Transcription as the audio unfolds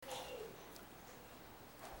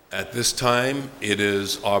At this time, it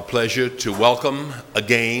is our pleasure to welcome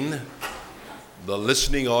again the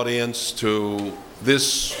listening audience to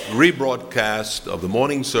this rebroadcast of the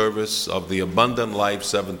morning service of the Abundant Life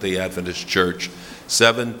Seventh-day Adventist Church,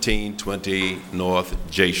 1720 North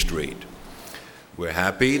J Street. We're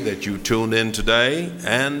happy that you tuned in today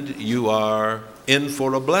and you are in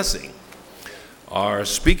for a blessing. Our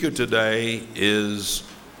speaker today is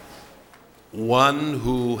one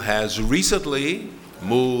who has recently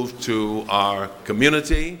moved to our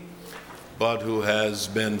community, but who has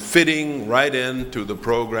been fitting right into the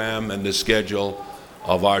program and the schedule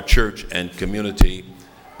of our church and community,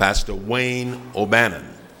 Pastor Wayne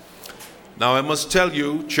O'Bannon. Now, I must tell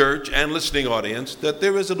you, church and listening audience, that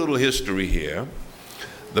there is a little history here.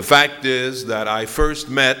 The fact is that I first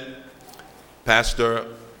met Pastor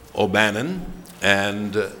O'Bannon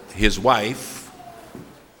and his wife,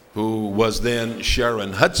 who was then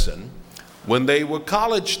Sharon Hudson, when they were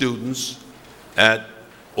college students at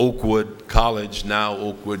Oakwood College, now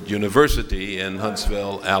Oakwood University in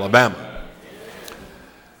Huntsville, Alabama.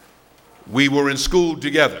 We were in school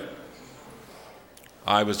together.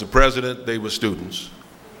 I was the president, they were students,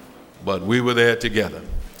 but we were there together.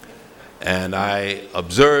 And I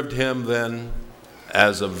observed him then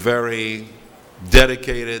as a very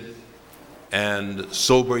dedicated and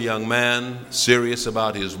sober young man, serious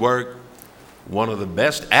about his work. One of the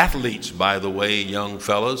best athletes, by the way, young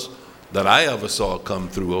fellas, that I ever saw come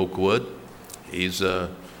through Oakwood. He's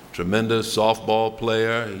a tremendous softball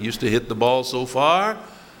player. He used to hit the ball so far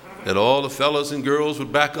that all the fellas and girls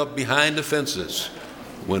would back up behind the fences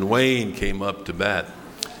when Wayne came up to bat.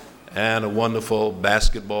 And a wonderful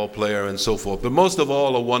basketball player and so forth. But most of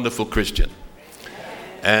all, a wonderful Christian.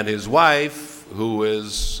 And his wife, who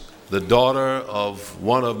is the daughter of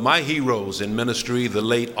one of my heroes in ministry, the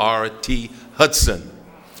late R.T. Hudson,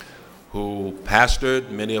 who pastored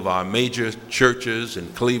many of our major churches in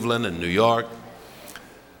Cleveland and New York,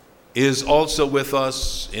 is also with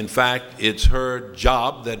us. In fact, it's her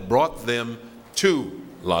job that brought them to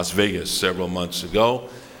Las Vegas several months ago.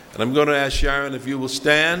 And I'm going to ask Sharon if you will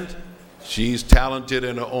stand. She's talented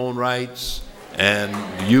in her own rights, and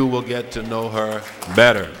you will get to know her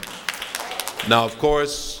better. Now, of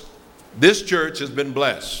course, this church has been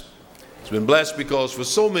blessed. It's been blessed because for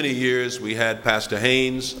so many years we had Pastor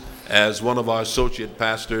Haynes as one of our associate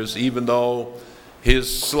pastors. Even though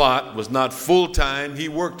his slot was not full-time, he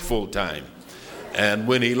worked full-time. And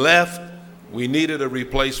when he left, we needed a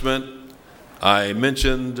replacement. I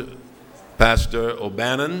mentioned Pastor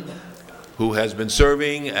O'Bannon, who has been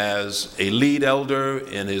serving as a lead elder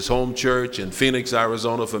in his home church in Phoenix,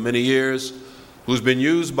 Arizona for many years, who's been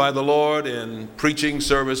used by the Lord in preaching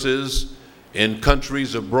services in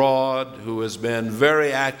countries abroad, who has been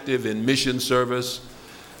very active in mission service.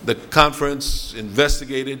 The conference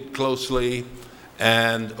investigated closely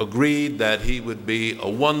and agreed that he would be a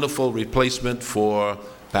wonderful replacement for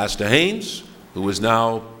Pastor Haynes, who is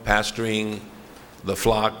now pastoring the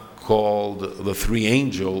flock called the Three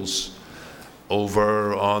Angels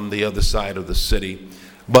over on the other side of the city.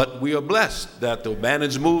 But we are blessed that the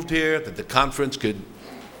O'Bannons moved here, that the conference could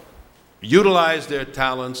utilize their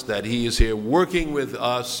talents, that he is here working with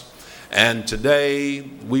us. And today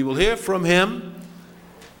we will hear from him.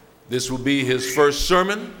 This will be his first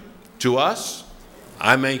sermon to us.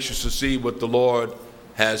 I'm anxious to see what the Lord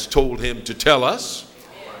has told him to tell us,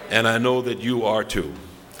 and I know that you are too.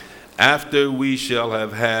 After we shall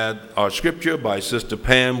have had our scripture by Sister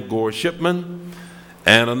Pam Gore Shipman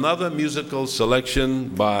and another musical selection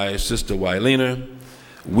by Sister Wylena,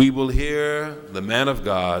 we will hear the man of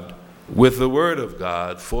God with the word of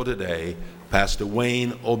God for today, Pastor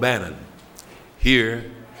Wayne O'Bannon.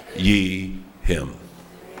 Hear ye him.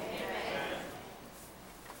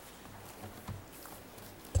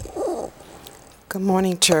 Good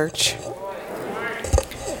morning, church.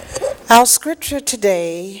 Our scripture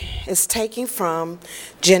today is taken from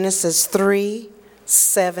Genesis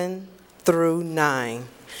 3:7 through 9.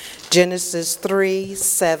 Genesis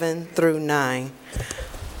 3:7 through 9.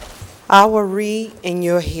 I will read in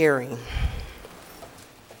your hearing.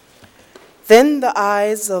 Then the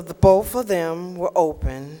eyes of both of them were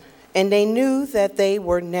open, and they knew that they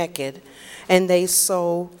were naked, and they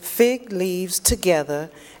sewed fig leaves together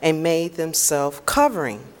and made themselves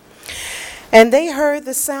covering. And they heard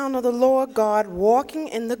the sound of the Lord God walking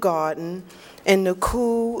in the garden in the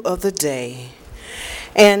cool of the day.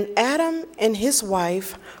 And Adam and his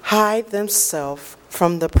wife hid themselves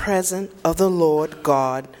from the presence of the Lord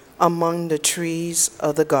God among the trees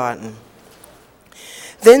of the garden.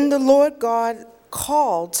 Then the Lord God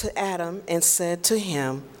called to Adam and said to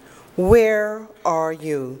him, Where are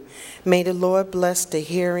you? May the Lord bless the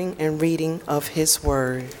hearing and reading of his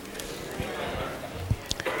word.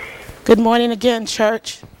 Good morning again,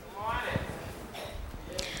 church.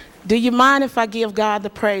 Do you mind if I give God the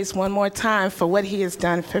praise one more time for what he has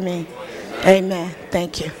done for me? Amen.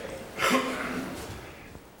 Thank you.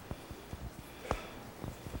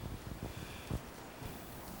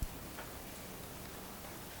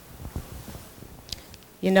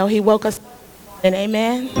 You know, he woke us up, and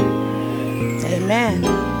amen. Amen.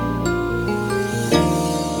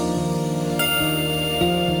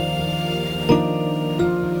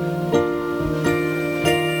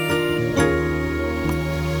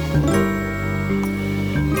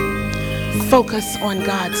 Focus on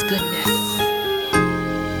God's goodness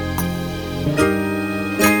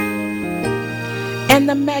and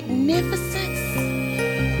the magnificence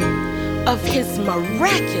of his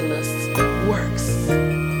miraculous works.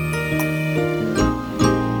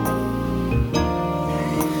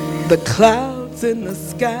 The clouds in the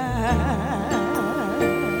sky,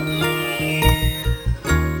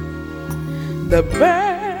 the birds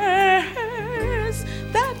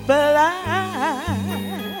that fly,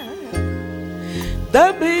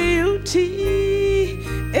 the beauty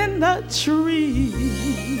in the trees,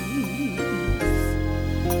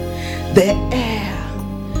 the air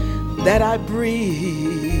that I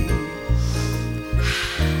breathe,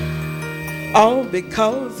 all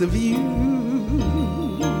because of you.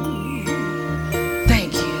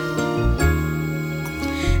 Thank you.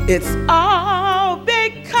 It's all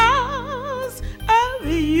because of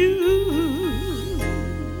you.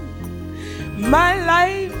 My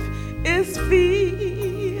life is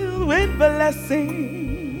filled with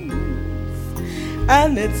blessings,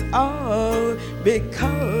 and it's all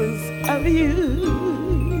because of you.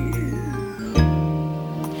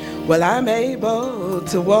 Well, I'm able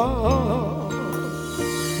to walk,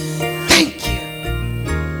 thank you,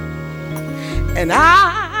 and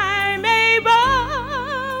I'm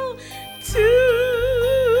able to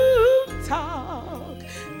talk.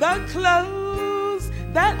 The clothes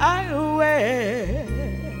that I wear,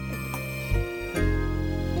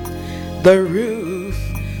 the roof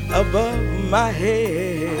above my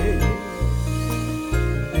head,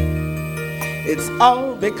 it's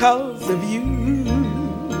all because of you.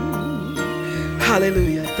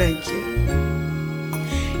 Hallelujah, thank you.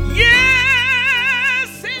 Yes,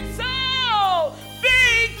 it's all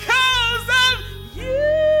because of you.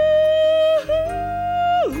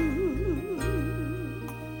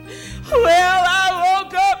 Well, I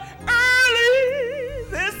woke up early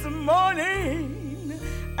this morning,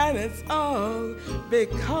 and it's all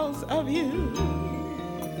because of you.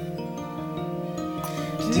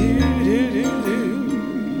 Do, do, do, do.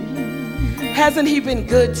 Hasn't he been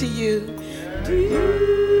good to you?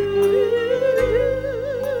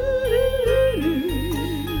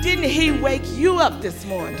 Didn't he wake you up this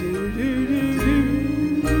morning?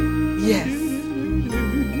 Yes.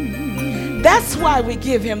 That's why we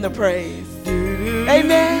give him the praise.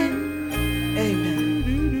 Amen. Amen.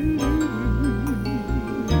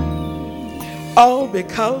 All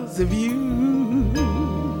because of you.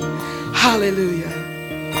 Hallelujah.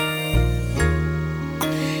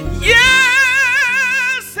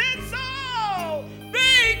 Yes, it's all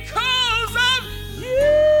because of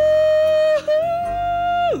you.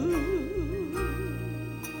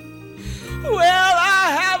 Well,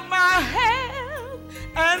 I have my health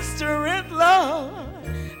and strength, Lord,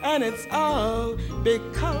 and it's all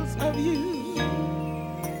because of you.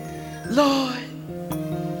 Lord,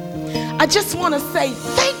 I just want to say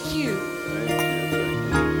thank you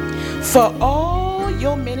for all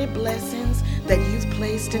your many blessings that you've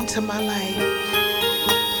placed into my life.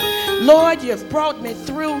 Lord, you've brought me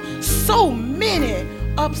through so many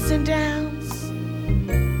ups and downs,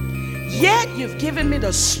 yet you've given me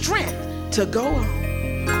the strength to go on.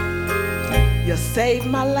 You saved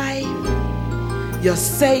my life. You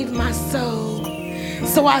saved my soul.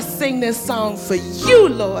 So I sing this song for you,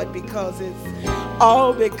 Lord, because it's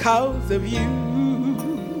all because of you.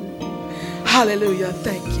 Hallelujah,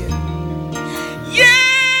 thank you. Yes,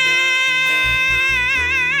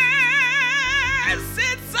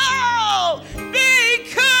 it's all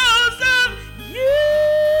because of you.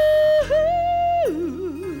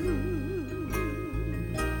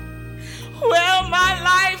 Well, my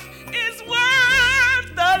life is worth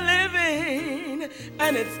the living,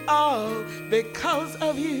 and it's all because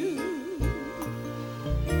of you.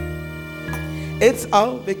 It's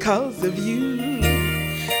all because of you.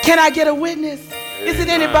 Can I get a witness? Is it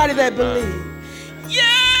anybody that believes? Yes,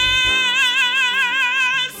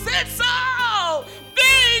 it's all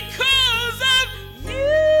because of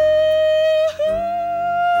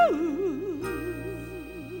you.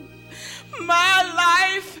 my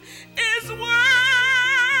life is worth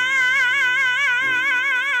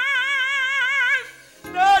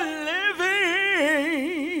the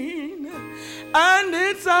living, and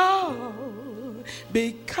it's all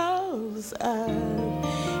because of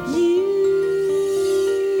you.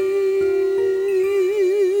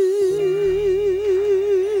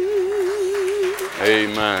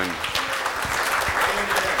 Amen.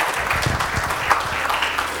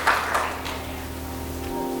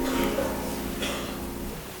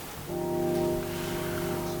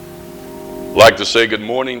 I'd like to say good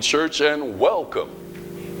morning, church, and welcome.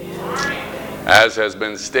 As has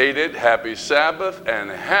been stated, happy Sabbath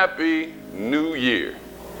and happy New Year.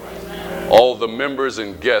 All the members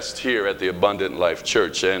and guests here at the Abundant Life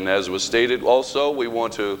Church. And as was stated also, we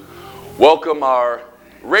want to welcome our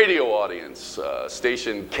radio audience,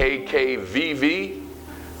 station KKVV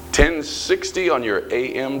 1060 on your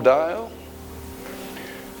AM dial.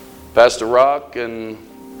 Pastor Rock and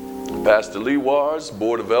Pastor Lee Wars,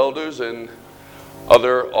 Board of Elders, and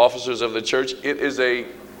other officers of the church, it is a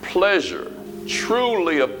pleasure,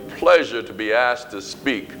 truly a pleasure to be asked to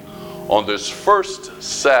speak on this first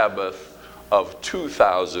Sabbath of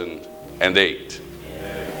 2008.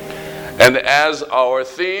 And as our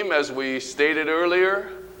theme, as we stated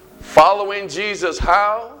earlier, following Jesus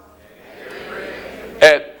how?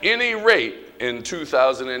 At any rate in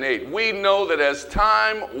 2008. We know that as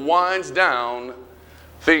time winds down,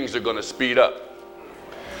 things are going to speed up.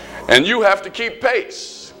 And you have to keep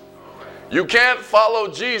pace. You can't follow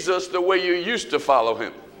Jesus the way you used to follow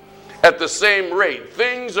him. At the same rate,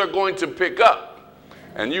 things are going to pick up,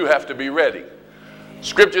 and you have to be ready.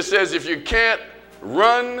 Scripture says if you can't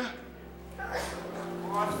run,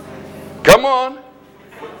 come on.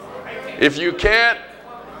 If you can't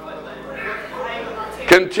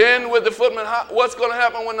contend with the footmen, what's going to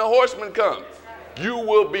happen when the horsemen come? You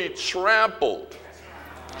will be trampled.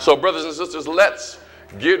 So brothers and sisters, let's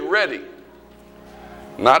get ready.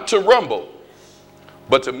 Not to rumble,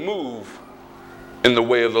 but to move in the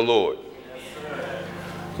way of the Lord.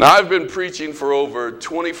 Now, I've been preaching for over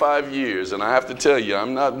 25 years, and I have to tell you,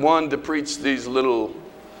 I'm not one to preach these little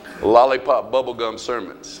lollipop bubblegum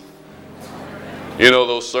sermons. You know,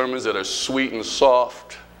 those sermons that are sweet and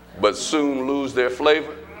soft, but soon lose their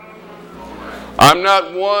flavor. I'm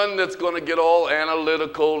not one that's going to get all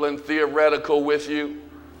analytical and theoretical with you.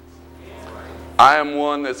 I am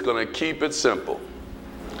one that's going to keep it simple.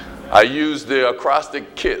 I use the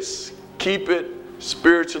acrostic KISS. Keep it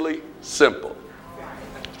spiritually simple.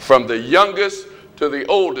 From the youngest to the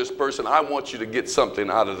oldest person, I want you to get something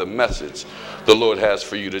out of the message the Lord has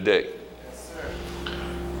for you today.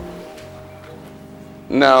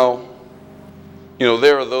 Now, you know,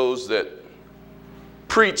 there are those that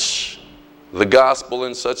preach the gospel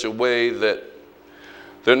in such a way that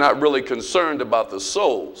they're not really concerned about the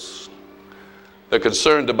souls. They're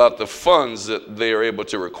concerned about the funds that they are able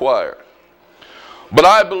to require. But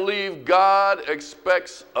I believe God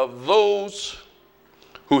expects of those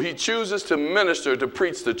who he chooses to minister to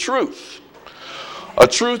preach the truth. A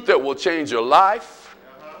truth that will change your life,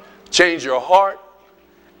 change your heart,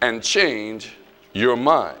 and change your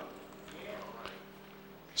mind.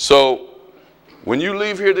 So, when you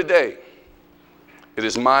leave here today, it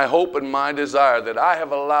is my hope and my desire that I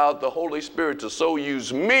have allowed the Holy Spirit to so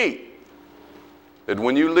use me that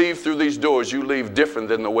when you leave through these doors, you leave different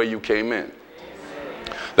than the way you came in.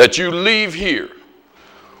 That you leave here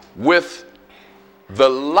with the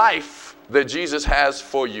life that Jesus has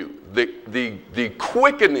for you, the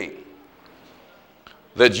quickening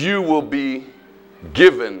that you will be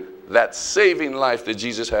given, that saving life that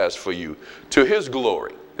Jesus has for you, to his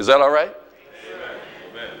glory. Is that all right?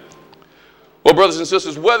 Amen. Well, brothers and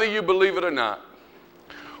sisters, whether you believe it or not,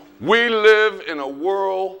 we live in a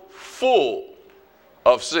world full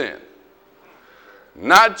of sin.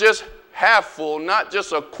 Not just half full, not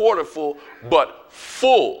just a quarter full, but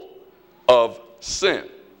full of sin.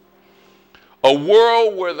 A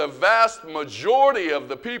world where the vast majority of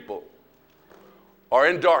the people are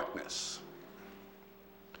in darkness.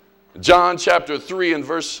 John chapter 3 and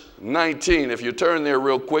verse 19. If you turn there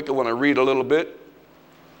real quick, I want to read a little bit.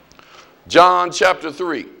 John chapter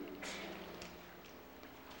 3.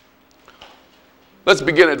 Let's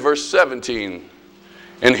begin at verse 17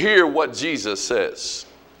 and hear what Jesus says.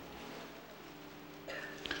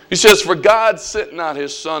 He says, "For God sent not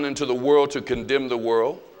his Son into the world to condemn the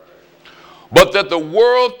world, but that the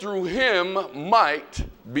world through him might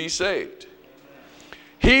be saved.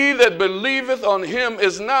 He that believeth on him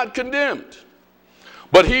is not condemned,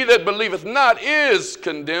 but he that believeth not is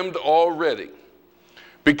condemned already,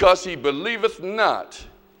 because he believeth not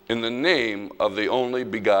in the name of the only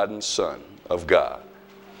begotten Son of God.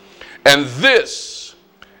 And this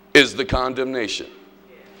is the condemnation,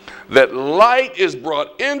 that light is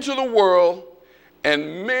brought into the world,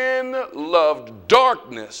 and men loved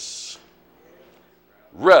darkness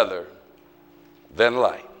rather than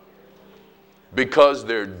light, because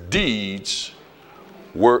their deeds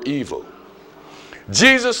were evil.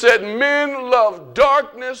 Jesus said men loved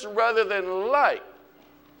darkness rather than light,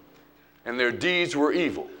 and their deeds were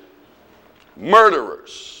evil.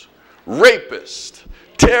 Murderers, rapists,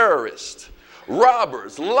 terrorists,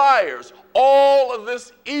 robbers, liars, all of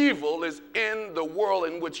this evil is in the world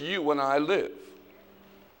in which you and I live.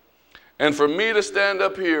 And for me to stand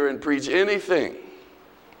up here and preach anything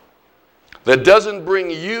that doesn't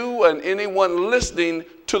bring you and anyone listening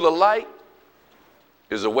to the light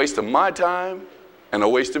is a waste of my time and a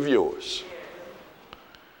waste of yours.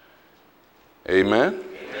 Amen?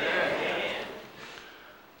 Amen.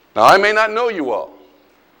 Now, I may not know you all,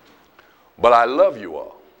 but I love you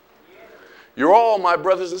all. You're all my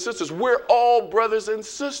brothers and sisters. We're all brothers and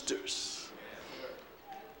sisters.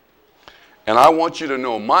 And I want you to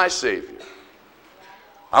know my Savior.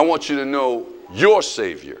 I want you to know your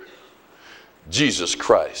Savior, Jesus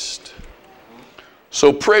Christ.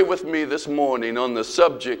 So pray with me this morning on the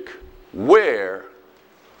subject, where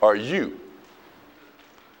are you?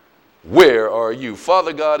 Where are you?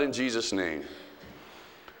 Father God, in Jesus' name,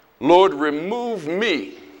 Lord, remove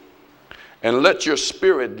me and let your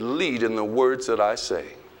Spirit lead in the words that I say.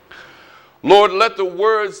 Lord, let the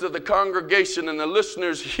words that the congregation and the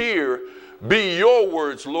listeners hear be your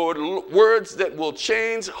words, Lord, words that will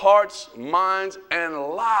change hearts, minds, and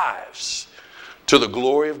lives to the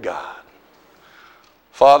glory of God.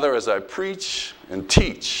 Father, as I preach and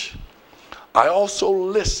teach, I also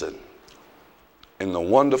listen in the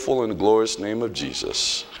wonderful and glorious name of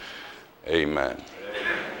Jesus. Amen.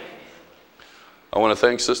 I want to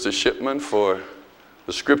thank Sister Shipman for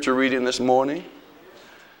the scripture reading this morning.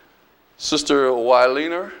 Sister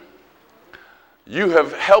Wylener, you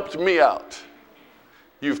have helped me out.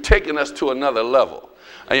 You've taken us to another level.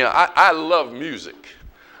 And, I love music.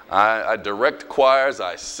 I direct choirs,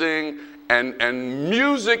 I sing, and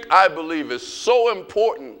music, I believe, is so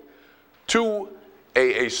important to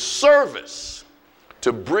a service,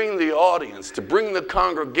 to bring the audience, to bring the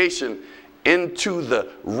congregation into the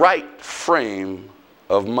right frame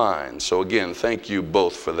of mind. So again, thank you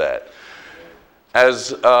both for that.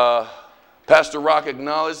 As Pastor Rock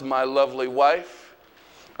acknowledged, my lovely wife,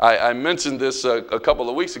 I mentioned this a couple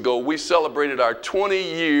of weeks ago. We celebrated our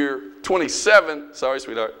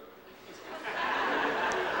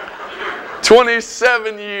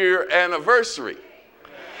 27-year anniversary.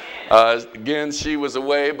 Again, she was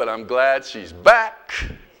away, but I'm glad she's back.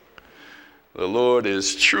 The Lord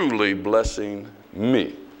is truly blessing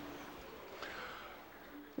me.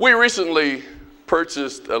 We recently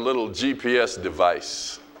purchased a little GPS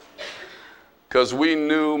device because we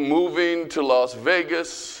knew moving to Las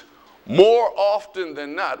Vegas, more often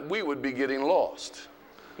than not, we would be getting lost,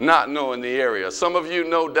 not knowing the area. Some of you,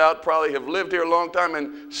 no doubt, probably have lived here a long time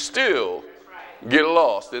and still get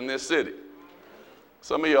lost in this city.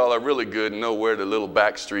 Some of y'all are really good and know where the little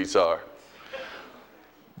back streets are.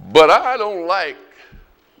 But I don't like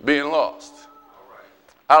being lost.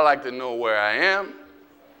 I like to know where I am,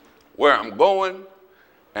 where I'm going,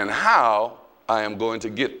 and how I am going to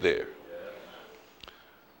get there.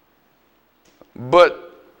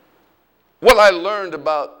 But what I learned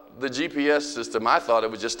about the GPS system, I thought it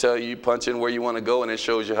would just tell you punch in where you want to go and it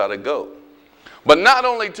shows you how to go. But not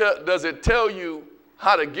only does it tell you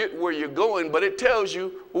how to get where you're going, but it tells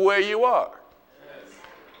you where you are.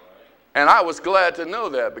 And I was glad to know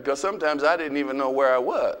that, because sometimes I didn't even know where I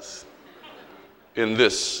was in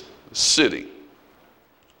this city.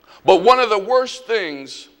 But one of the worst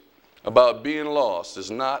things about being lost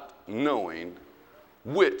is not knowing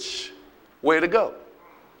which way to go.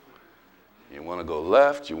 You want to go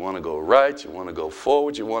left, you want to go right, you want to go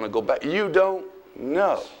forward, you want to go back. You don't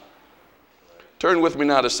know. Turn with me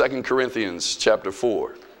now to 2 Corinthians chapter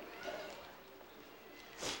 4.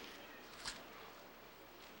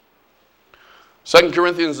 2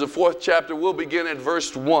 Corinthians, the 4th chapter, we'll begin at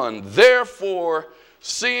verse 1. Therefore,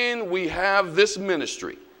 seeing we have this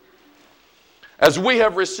ministry, as we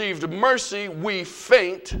have received mercy, we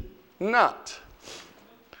faint not,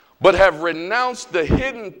 but have renounced the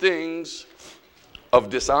hidden things of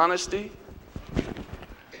dishonesty,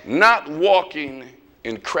 not walking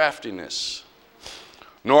in craftiness,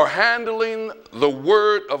 nor handling the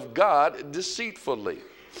word of God deceitfully,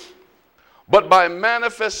 but by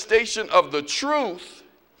manifestation of the truth,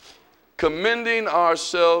 commending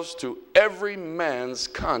ourselves to every man's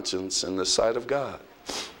conscience in the sight of God.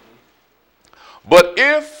 But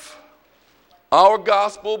if our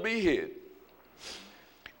gospel be hid,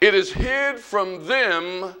 it is hid from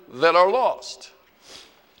them that are lost,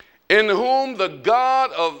 in whom the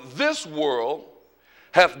God of this world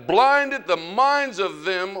hath blinded the minds of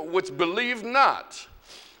them which believe not,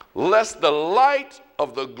 lest the light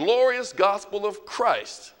of the glorious gospel of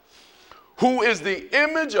Christ, who is the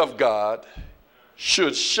image of God,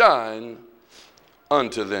 should shine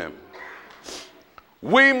unto them.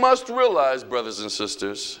 We must realize, brothers and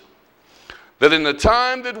sisters, that in the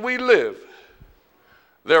time that we live,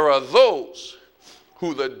 there are those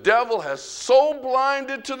who the devil has so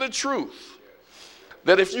blinded to the truth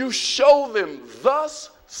that if you show them, thus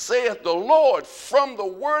saith the Lord, from the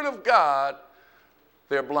word of God,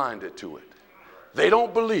 they're blinded to it. They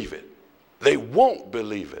don't believe it. They won't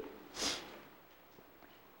believe it.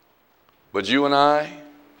 But you and I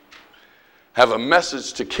have a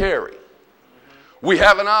message to carry. We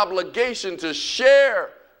have an obligation to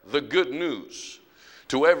share the good news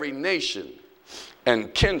to every nation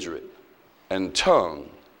and kindred and tongue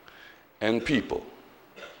and people.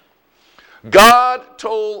 God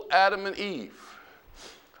told Adam and Eve,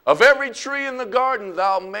 of every tree in the garden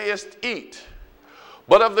thou mayest eat,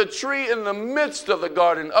 but of the tree in the midst of the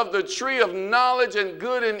garden, of the tree of knowledge and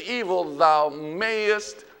good and evil, thou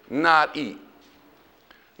mayest not eat.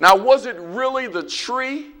 Now, was it really the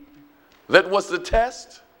tree that was the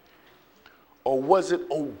test? Or was it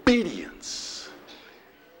obedience?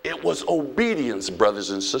 It was obedience, brothers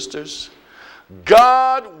and sisters.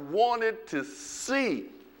 God wanted to see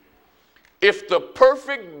if the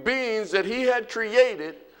perfect beings that he had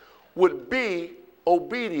created would be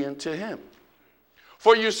obedient to him.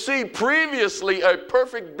 For you see, previously, a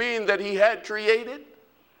perfect being that he had created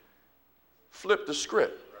flipped the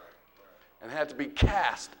script and had to be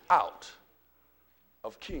cast out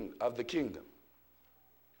of the kingdom.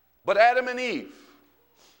 But Adam and Eve,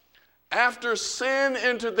 after sin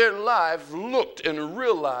entered their life, looked and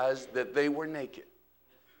realized that they were naked.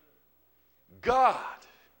 God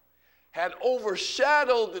had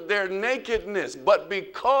overshadowed their nakedness, but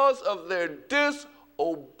because of their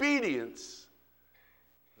disobedience,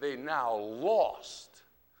 they now lost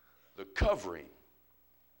the covering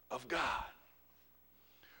of God.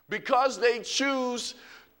 Because they choose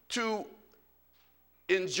to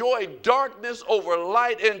enjoy darkness over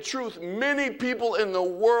light and truth, many people in the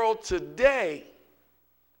world today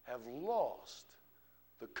have lost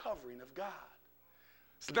the covering of God.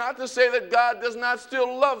 It's not to say that God does not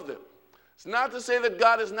still love them. It's not to say that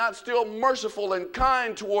God is not still merciful and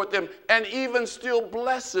kind toward them and even still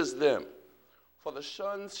blesses them. For the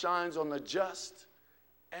sun shines on the just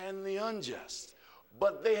and the unjust.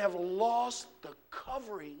 But they have lost the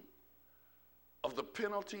covering of the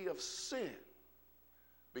penalty of sin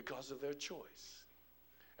because of their choice.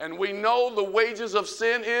 And we know the wages of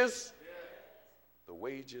sin is? The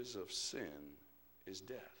wages of sin is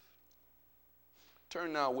death.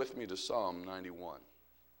 Turn now with me to Psalm 91.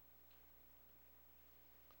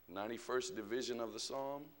 91st division of the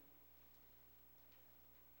Psalm.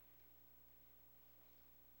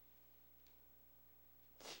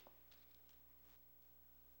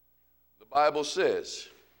 The Bible says,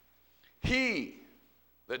 he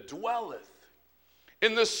that dwelleth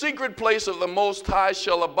in the secret place of the Most High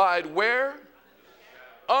shall abide where?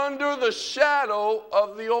 Under the shadow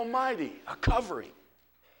of the Almighty, a covering.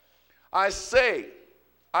 I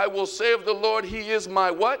will say of the Lord, he is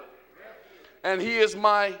my what? And he is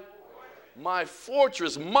my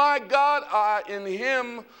fortress. My God, in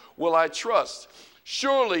him will I trust.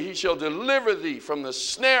 Surely he shall deliver thee from the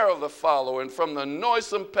snare of the fowler and from the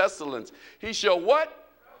noisome pestilence. He shall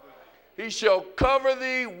what? He shall cover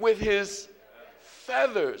thee with his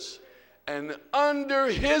feathers, and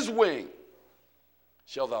under his wing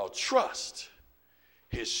shalt thou trust.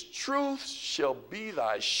 His truth shall be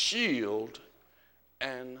thy shield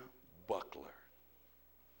and buckler.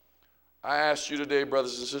 I ask you today,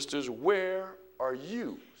 brothers and sisters, where are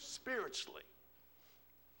you spiritually?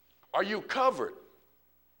 Are you covered?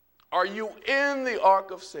 Are you in the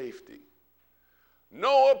ark of safety?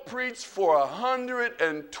 Noah preached for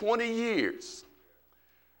 120 years.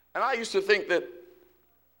 And I used to think that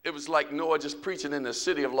it was like Noah just preaching in the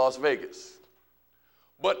city of Las Vegas.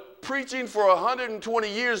 But preaching for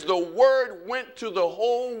 120 years, the word went to the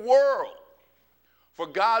whole world. For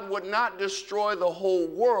God would not destroy the whole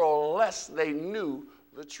world lest they knew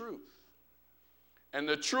the truth. And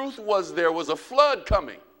the truth was there was a flood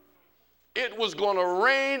coming. It was going to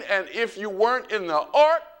rain, and if you weren't in the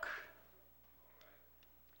ark,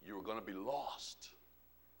 you were going to be lost.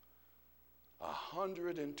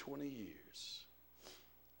 120 years.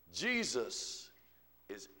 Jesus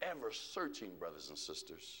is ever searching, brothers and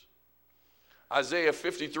sisters. Isaiah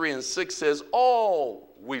 53:6 says,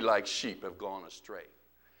 all we like sheep have gone astray.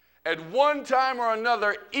 At one time or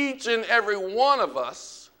another, each and every one of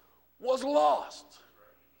us was lost.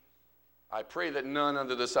 I pray that none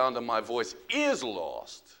under the sound of my voice is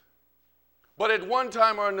lost. But at one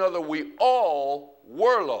time or another, we all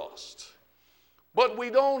were lost. But we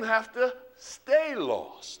don't have to stay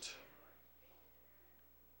lost.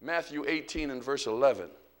 Matthew 18 and verse 11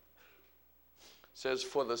 says,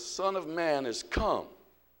 for the Son of Man is come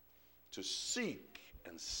to seek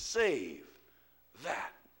and save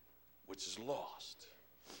that which is lost.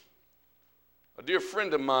 A dear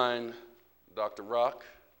friend of mine, Dr. Rock,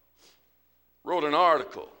 wrote an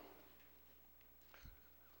article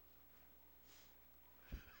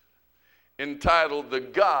entitled, The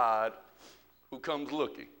God Who Comes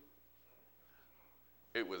Looking.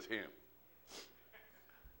 It was him.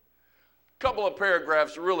 A couple of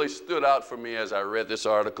paragraphs really stood out for me as I read this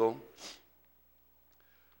article. It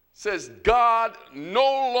says, God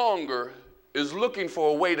no longer is looking for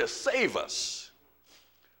a way to save us.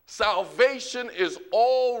 Salvation is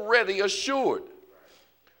already assured.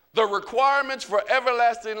 The requirements for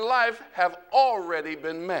everlasting life have already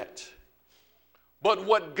been met. But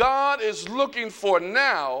what God is looking for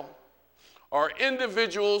now are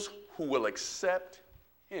individuals who will accept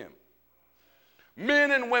him.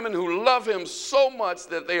 Men and women who love him so much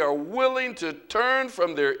that they are willing to turn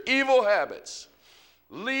from their evil habits,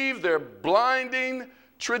 leave their blinding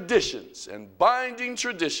traditions and binding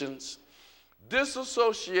traditions,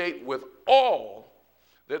 disassociate with all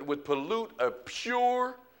that would pollute a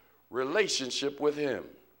pure relationship with him,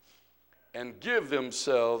 and give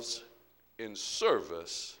themselves in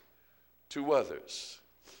service to others.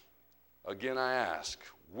 Again, I ask,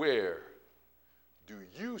 where do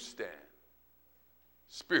you stand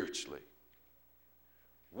spiritually?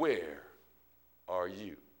 Where are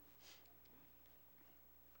you?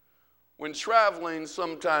 When traveling,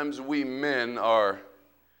 sometimes we men are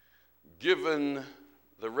given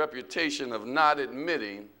the reputation of not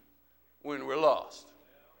admitting when we're lost.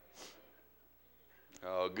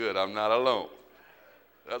 Oh, good, I'm not alone.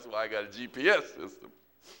 That's why I got a GPS system.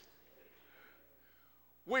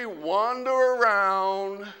 We wander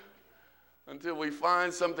around until we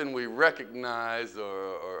find something we recognize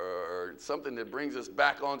or something that brings us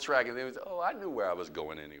back on track. And then we say, oh, I knew where I was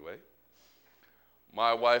going anyway.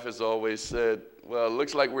 My wife has always said, well, it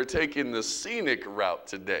looks like we're taking the scenic route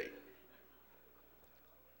today.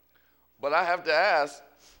 But I have to ask,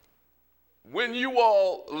 when you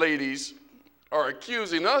all ladies are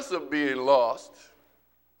accusing us of being lost,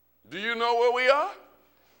 do you know where we are?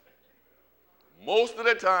 Most of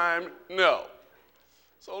the time, no.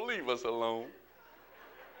 So leave us alone.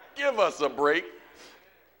 Give us a break.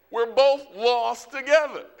 We're both lost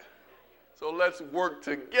together. So let's work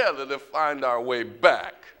together to find our way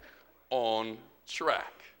back on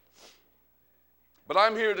track. But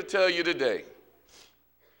I'm here to tell you today,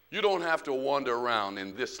 you don't have to wander around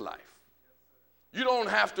in this life. You don't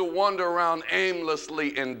have to wander around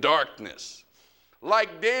aimlessly in darkness.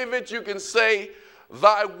 Like David, you can say,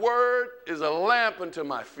 thy word is a lamp unto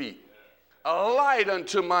my feet, a light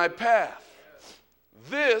unto my path.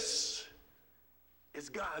 This is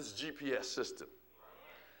God's GPS system.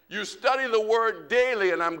 You study the word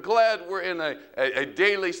daily, and I'm glad we're in a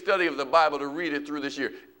daily study of the Bible to read it through this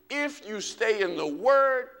year. If you stay in the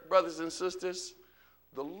word, brothers and sisters,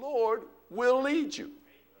 the Lord will lead you.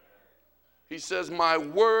 He says, my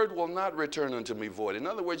word will not return unto me void. In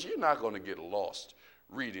other words, you're not going to get lost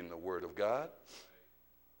reading the word of God.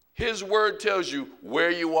 His word tells you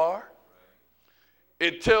where you are.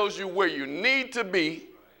 It tells you where you need to be.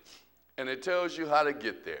 And it tells you how to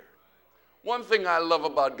get there. One thing I love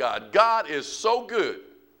about God, God is so good.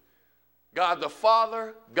 God the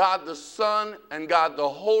Father, God the Son, and God the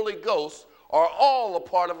Holy Ghost are all a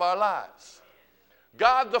part of our lives.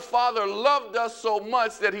 God the Father loved us so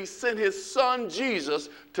much that he sent his Son Jesus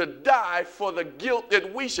to die for the guilt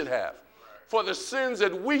that we should have, for the sins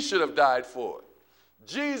that we should have died for.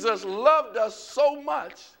 Jesus loved us so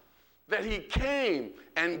much that he came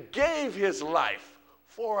and gave his life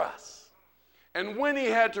for us. And when he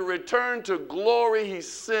had to return to glory, he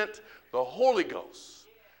sent the Holy Ghost,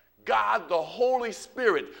 God the Holy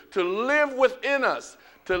Spirit, to live within us,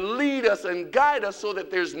 to lead us and guide us so that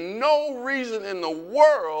there's no reason in the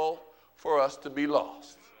world for us to be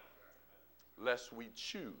lost, lest we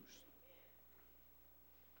choose.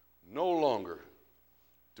 No longer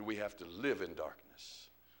do we have to live in darkness.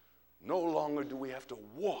 No longer do we have to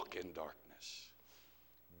walk in darkness.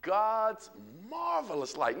 God's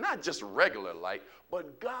marvelous light, not just regular light,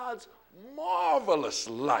 but God's marvelous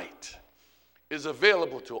light is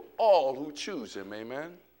available to all who choose him.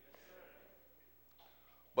 Amen.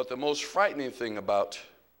 But the most frightening thing about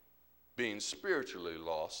being spiritually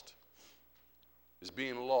lost is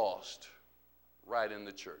being lost right in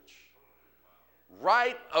the church.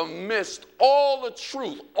 Right amidst all the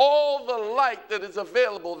truth, all the light that is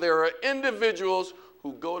available, there are individuals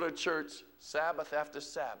who go to church Sabbath after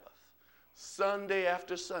Sabbath, Sunday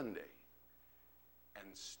after Sunday, and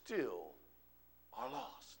still are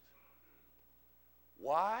lost.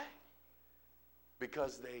 Why?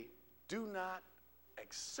 Because they do not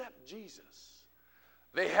accept Jesus.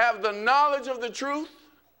 They have the knowledge of the truth,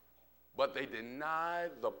 but they deny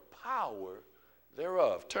the power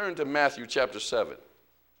thereof. Turn to Matthew chapter 7.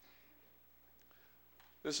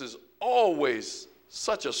 This is always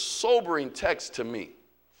such a sobering text to me.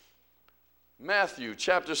 Matthew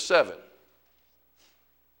chapter 7.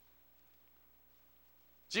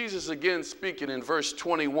 Jesus again speaking in verse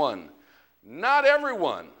 21. Not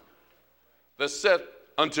everyone that saith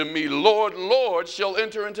unto me, Lord, Lord, shall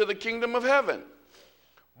enter into the kingdom of heaven,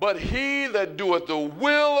 but he that doeth the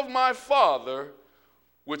will of my Father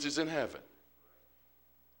which is in heaven.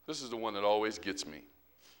 This is the one that always gets me.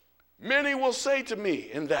 Many will say to me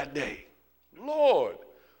in that day, Lord,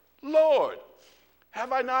 Lord,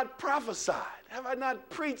 have I not prophesied? Have I not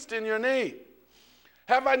preached in your name?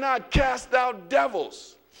 Have I not cast out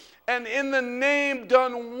devils? And in the name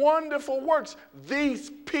done wonderful works. These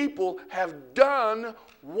people have done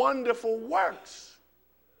wonderful works.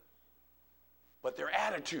 But their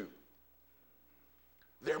attitude,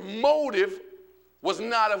 their motive was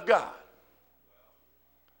not of God.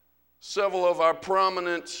 Several of our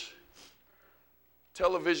prominent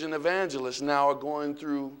television evangelists now are going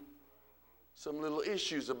through some little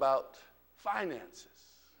issues about finances.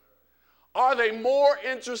 Are they more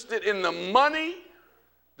interested in the money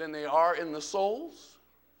than they are in the souls?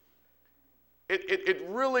 It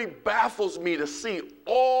really baffles me to see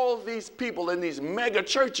all these people in these mega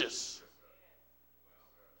churches,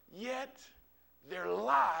 yet their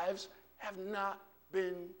lives have not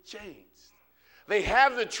been changed. They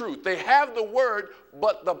have the truth, they have the word,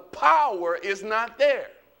 but the power is not there.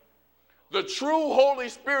 The true Holy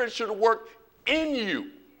Spirit should work in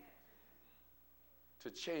you to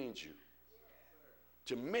change you,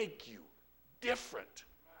 to make you different.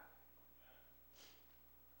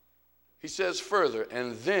 He says further,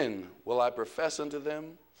 and then will I profess unto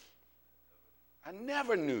them, I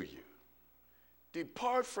never knew you.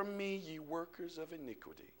 Depart from me, ye workers of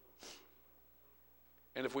iniquity.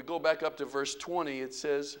 And if we go back up to verse 20, it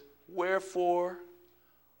says, wherefore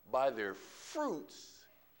by their fruits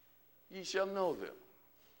ye shall know them.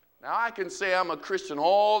 Now I can say I'm a Christian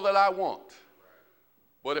all that I want,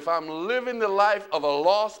 but if I'm living the life of a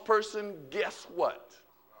lost person, guess what?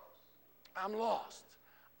 I'm lost.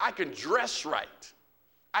 I can dress right.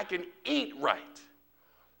 I can eat right.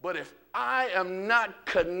 But if I am not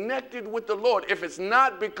connected with the Lord, if it's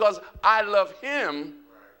not because I love him,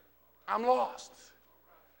 I'm lost.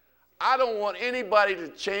 I don't want anybody to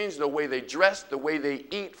change the way they dress, the way they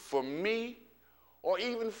eat for me, or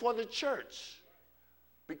even for the church,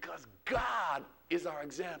 because God is our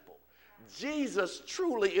example. Jesus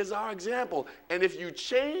truly is our example. And if you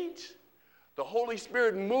change, the Holy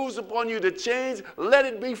Spirit moves upon you to change, let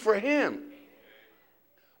it be for him.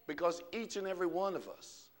 Because each and every one of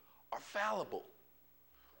us are fallible.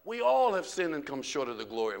 We all have sinned and come short of the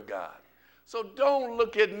glory of God. So don't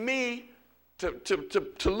look at me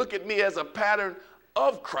to look at me as a pattern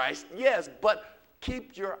of Christ, yes, but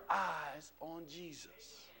keep your eyes on Jesus.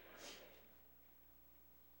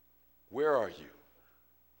 Where are you?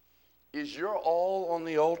 Is your all on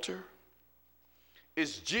the altar?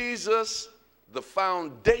 Is Jesus the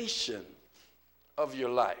foundation of your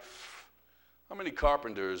life? How many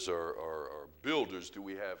carpenters or builders do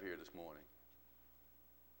we have here this morning?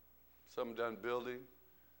 Some done building?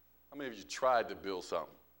 How many of you tried to build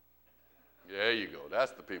something? There you go.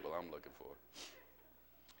 That's the people I'm looking for.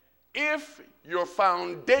 If your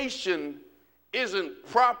foundation isn't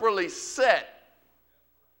properly set,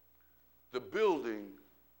 the building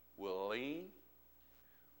will lean,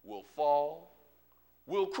 will fall,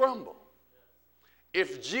 will crumble.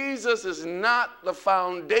 If Jesus is not the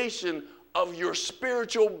foundation of your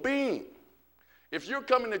spiritual being, if you're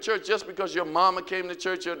coming to church just because your mama came to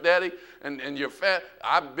church, your daddy, and your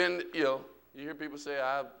I've been, you hear people say,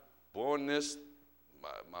 I've born this,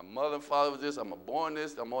 my mother and father was this, I'm born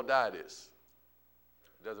this, I'm going to die this.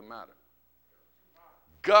 It doesn't matter.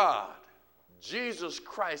 God, Jesus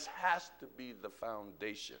Christ has to be the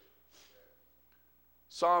foundation.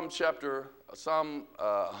 Psalm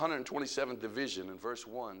 127th division in verse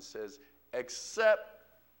 1 says, except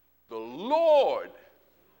the Lord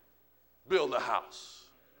build a house,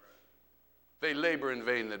 they labor in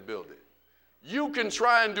vain that build it. You can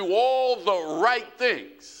try and do all the right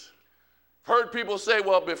things. I've heard people say,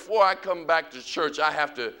 well, before I come back to church, I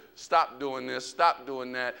have to stop doing this, stop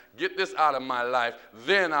doing that, get this out of my life,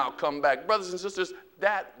 then I'll come back. Brothers and sisters,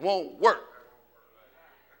 that won't work.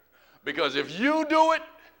 Because if you do it,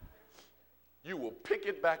 you will pick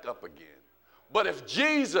it back up again. But if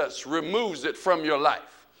Jesus removes it from your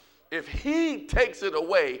life, if he takes it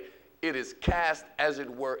away, it is cast, as it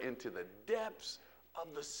were, into the depths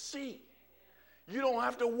of the sea. You don't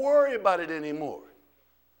have to worry about it anymore.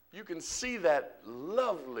 You can see that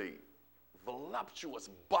lovely, voluptuous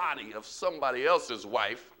body of somebody else's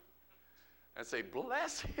wife and say,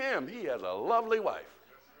 bless him, he has a lovely wife.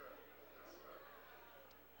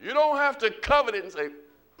 You don't have to covet it and say,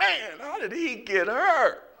 man, how did he get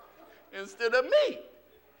her instead of me?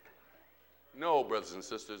 No, brothers and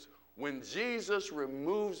sisters, when Jesus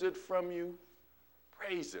removes it from you,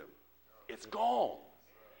 praise him. It's gone.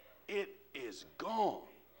 It is gone.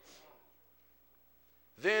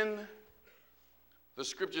 Then the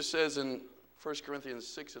scripture says in 1 Corinthians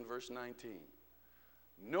 6 and verse 19,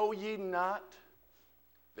 know ye not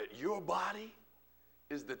that your body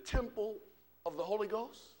is the temple of the Holy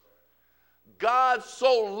Ghost? God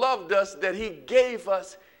so loved us that he gave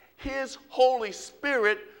us his Holy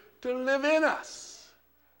Spirit to live in us.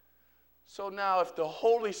 So now if the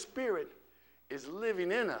Holy Spirit is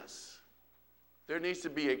living in us, there needs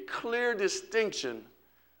to be a clear distinction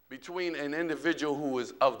between an individual who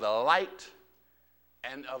is of the light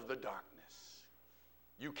and of the darkness.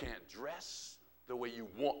 You can't dress the way you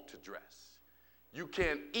want to dress. You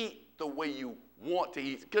can't eat the way you want to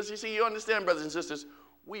eat. Because you see, you understand, brothers and sisters,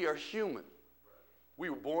 we are human. We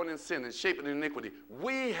were born in sin and shaped in iniquity.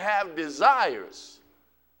 We have desires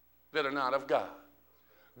that are not of God.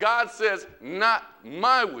 God says, not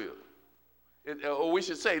my will. Or we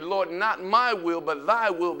should say, Lord, not my will, but thy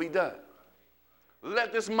will be done.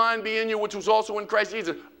 Let this mind be in you, which was also in Christ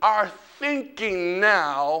Jesus. Our thinking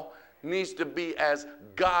now needs to be as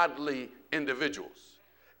godly individuals,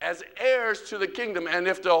 as heirs to the kingdom. And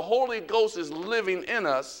if the Holy Ghost is living in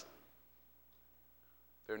us,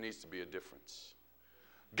 there needs to be a difference.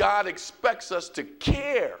 God expects us to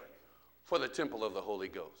care for the temple of the Holy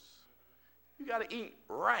Ghost. You got to eat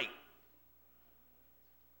right.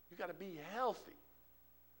 You got to be healthy.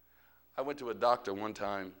 I went to a doctor one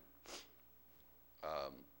time.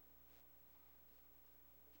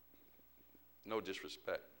 No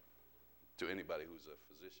disrespect to anybody who's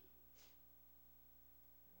a physician.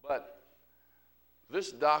 But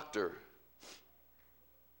this doctor,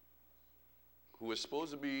 who is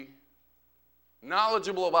supposed to be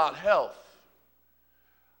knowledgeable about health,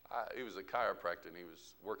 he was a chiropractor and he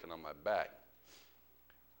was working on my back.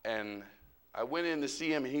 And I went in to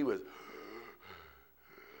see him and he was,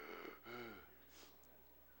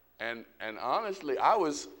 and honestly, I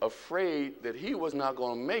was afraid that he was not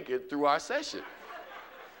going to make it through our session.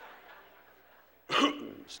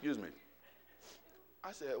 Excuse me.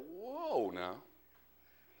 I said, whoa now.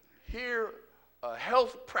 Here, a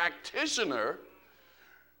health practitioner,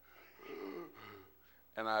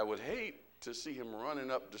 and I would hate to see him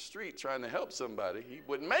running up the street trying to help somebody. He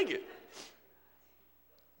wouldn't make it.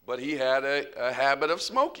 But he had a habit of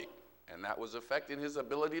smoking, and that was affecting his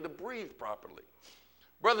ability to breathe properly.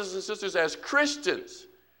 Brothers and sisters, as Christians,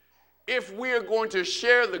 if we are going to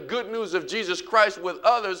share the good news of Jesus Christ with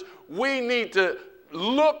others, we need to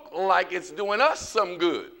look like it's doing us some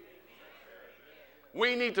good.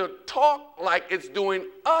 We need to talk like it's doing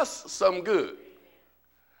us some good.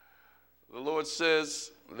 The Lord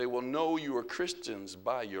says they will know you are Christians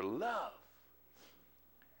by your love.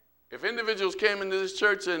 If individuals came into this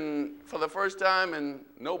church and for the first time and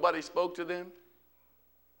nobody spoke to them,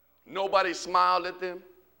 nobody smiled at them,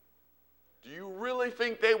 do you really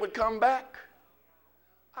think they would come back?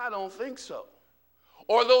 I don't think so.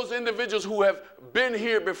 Or those individuals who have been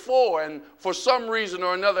here before and for some reason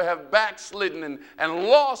or another have backslidden and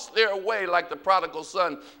lost their way like the prodigal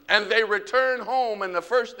son, and they return home and the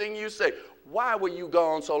first thing you say, why were you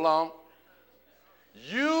gone so long?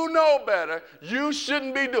 You know better. You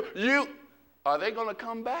shouldn't be doing. Are they going to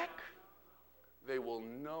come back? They will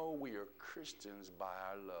know we are Christians by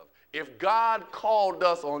our love. If God called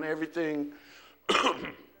us on everything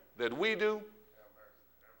that we do,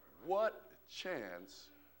 what chance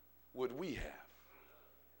would we have?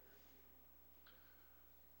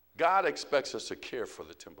 God expects us to care for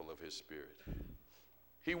the temple of his Spirit.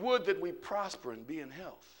 He would that we prosper and be in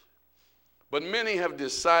health. But many have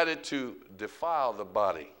decided to defile the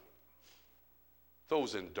body,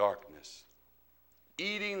 those in darkness,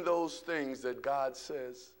 eating those things that God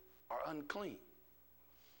says are unclean,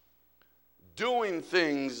 doing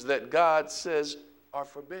things that God says are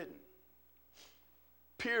forbidden,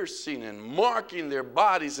 piercing and marking their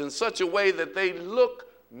bodies in such a way that they look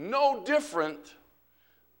no different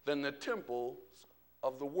than the temples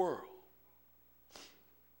of the world.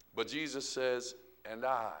 But Jesus says, and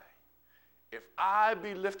I, if I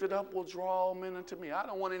be lifted up, will draw all men unto me. I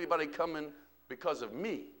don't want anybody coming because of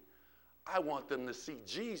me. I want them to see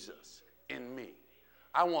Jesus in me.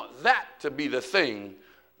 I want that to be the thing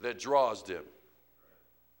that draws them.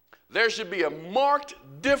 There should be a marked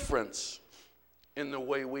difference in the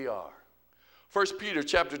way we are. 1 Peter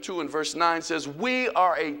chapter 2 and verse 9 says, we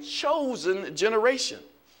are a chosen generation,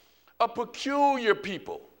 a peculiar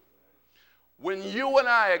people. When you and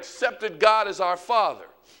I accepted God as our Father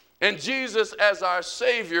and Jesus as our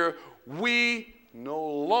Savior, we no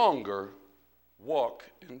longer walk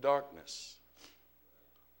in darkness.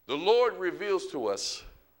 The Lord reveals to us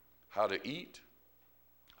how to eat,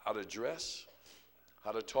 how to dress,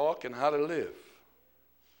 how to talk, and how to live.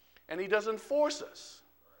 And He doesn't force us.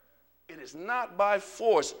 It is not by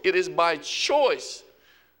force. It is by choice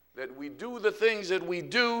that we do the things that we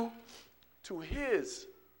do to His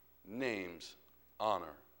name's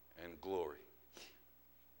honor and glory.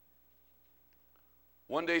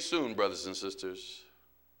 One day soon, brothers and sisters,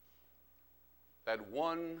 that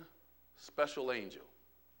one special angel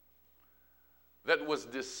that was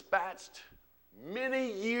dispatched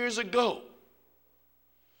many years ago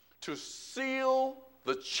to seal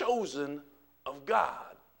the chosen of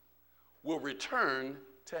God will return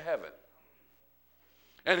to heaven.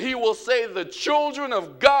 And He will say, the children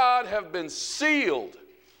of God have been sealed.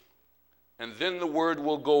 And then the word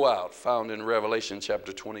will go out, found in Revelation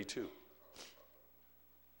chapter 22.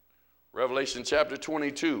 Revelation chapter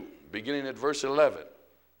 22, beginning at verse 11.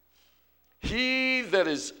 He that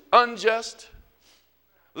is unjust,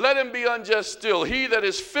 let him be unjust still. He that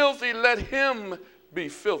is filthy, let him be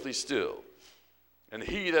filthy still. And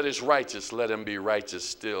he that is righteous, let him be righteous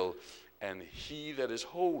still. And he that is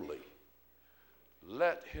holy,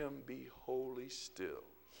 let him be holy still.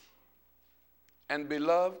 And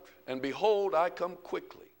beloved, and behold, I come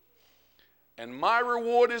quickly. And my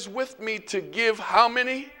reward is with me to give how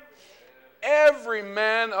many? Every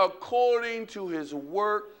man according to his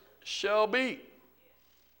work shall be.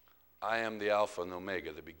 I am the Alpha and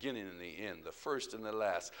Omega, the beginning and the end, the first and the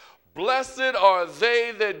last. Blessed are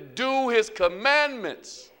they that do His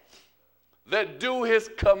commandments. That do His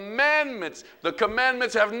commandments. The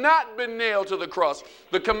commandments have not been nailed to the cross.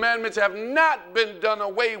 The commandments have not been done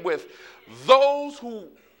away with. Those who,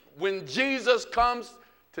 when Jesus comes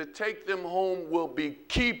to take them home, will be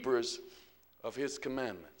keepers of His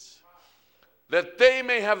commandments, that they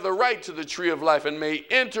may have the right to the tree of life and may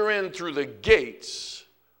enter in through the gates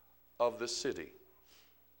of the city.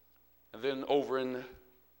 And then over in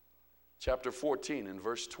chapter 14 and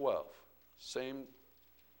verse 12, same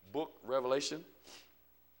book, Revelation.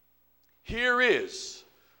 Here is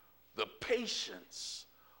the patience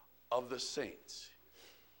of the saints.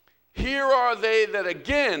 Here are they that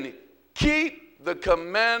again keep the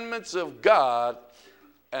commandments of God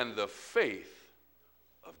and the faith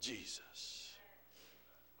of Jesus.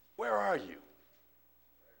 Where are you?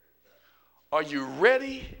 Are you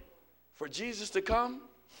ready for Jesus to come?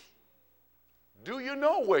 Do you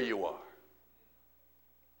know where you are?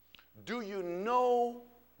 Do you know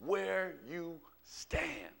where you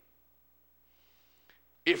stand?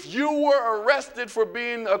 If you were arrested for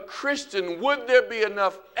being a Christian, would there be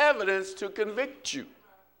enough evidence to convict you?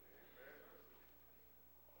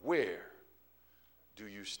 Where do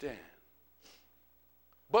you stand?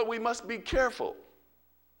 But we must be careful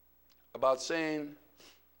about saying,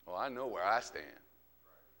 oh, I know where I stand.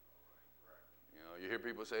 You know, you hear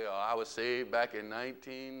people say, oh, I was saved back in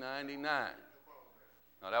 1999.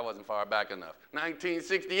 No, that wasn't far back enough.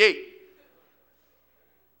 1968.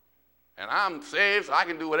 And I'm saved, so I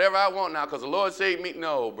can do whatever I want now because the Lord saved me.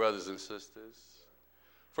 No, brothers and sisters.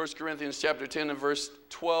 1 Corinthians chapter 10 and verse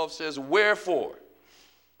 12 says, wherefore,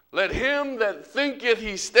 let him that thinketh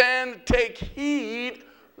he stand take heed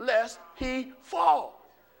lest he fall.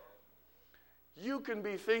 You can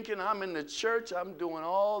be thinking, I'm in the church, I'm doing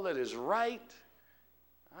all that is right.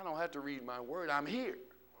 I don't have to read my word, I'm here.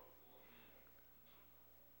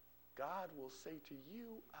 God will say to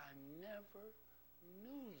you, I never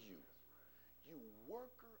knew you, you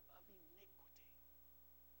worker of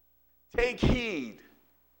iniquity. Take heed.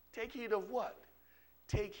 Take heed of what?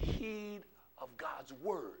 Take heed of God's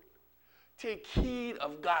word. take heed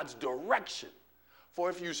of God's direction. For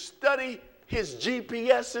if you study his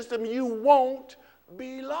GPS system, you won't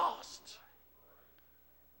be lost.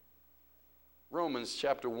 Romans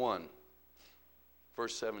chapter 1,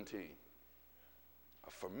 verse 17. A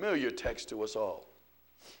familiar text to us all.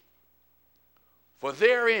 For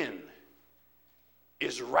therein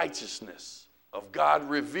is righteousness of God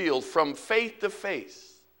revealed from faith to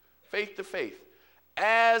faith,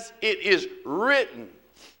 as it is written,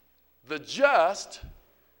 the just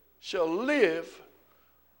shall live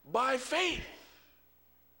by faith.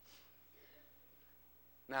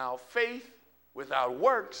 Now, faith without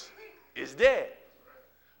works is dead.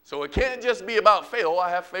 So it can't just be about faith. Oh, I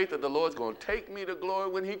have faith that the Lord's going to take me to glory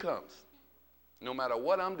when he comes, no matter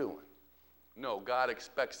what I'm doing. No, God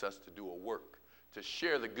expects us to do a work, to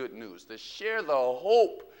share the good news, to share the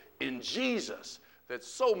hope in Jesus that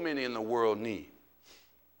so many in the world need.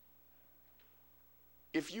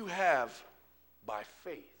 If you have, by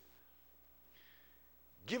faith,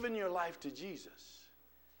 given your life to Jesus,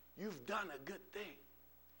 you've done a good thing.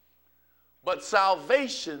 But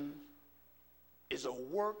salvation is a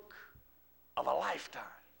work of a lifetime.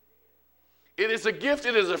 It is a gift.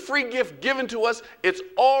 It is a free gift given to us. It's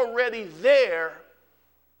already there,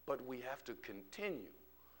 but we have to continue.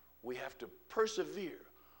 We have to persevere.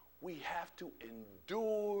 We have to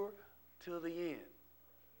endure till the end.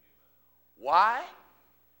 Why?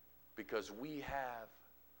 Because we have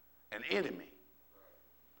an enemy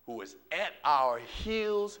who is at our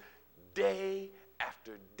heels day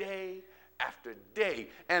after day after day,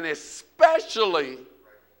 and especially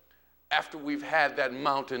after we've had that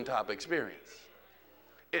mountaintop experience.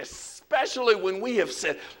 Especially when we have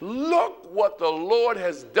said, look what the Lord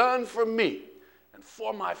has done for me and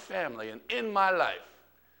for my family and in my life.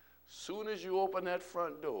 Soon as you open that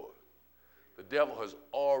front door, the devil has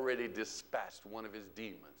already dispatched one of his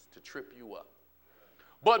demons to trip you up.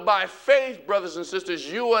 But by faith, brothers and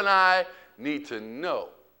sisters, you and I need to know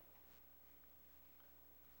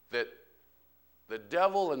that the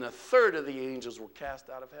devil and a third of the angels were cast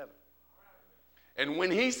out of heaven. And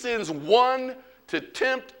when he sends one to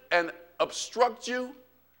tempt and obstruct you,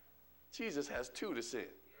 Jesus has two to send.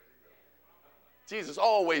 Jesus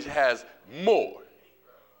always has more.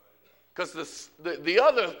 Because the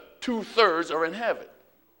other 2/3 are in heaven.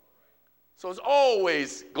 So it's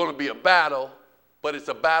always going to be a battle, but it's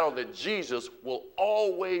a battle that Jesus will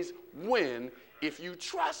always win if you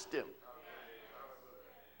trust him.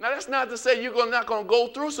 Now, that's not to say you're not going to go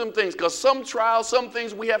through some things, because some trials, some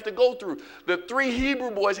things we have to go through. The 3 Hebrew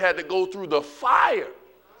boys had to go through the fire,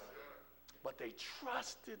 but they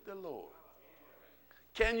trusted the Lord.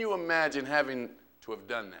 Can you imagine having to have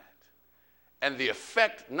done that? And the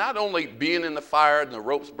effect, not only being in the fire and the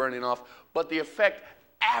ropes burning off, but the effect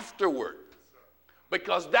afterward.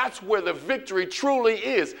 Because that's where the victory truly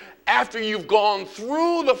is. After you've gone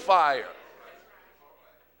through the fire,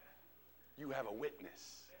 you have a witness.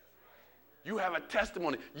 You have a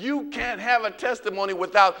testimony. You can't have a testimony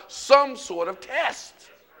without some sort of test.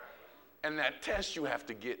 And that test you have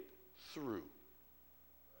to get through.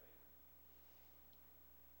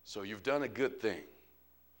 So you've done a good thing.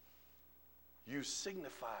 You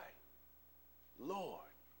signify, Lord,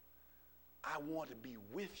 I want to be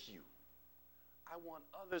with you. I want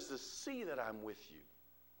others to see that I'm with you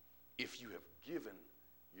if you have given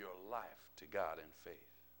your life to God in faith.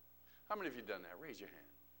 How many of you done that? Raise your hand.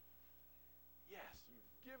 Yes,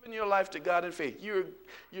 you've given your life to God in faith.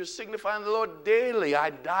 You're signifying the Lord daily.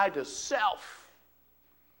 I die to self.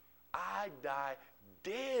 I die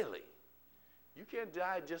daily. You can't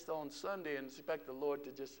die just on Sunday and expect the Lord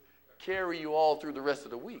to just carry you all through the rest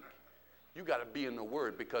of the week. You got to be in the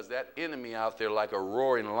Word, because that enemy out there like a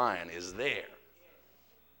roaring lion is there.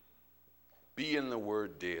 Be in the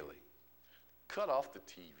Word daily. Cut off the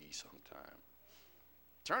TV sometime.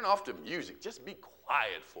 Turn off the music. Just be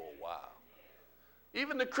quiet for a while.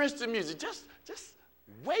 Even the Christian music, just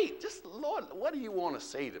wait. Just, Lord, what do you want to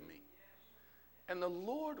say to me? And the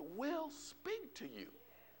Lord will speak to you.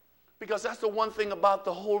 Because that's the one thing about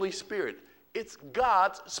the Holy Spirit. It's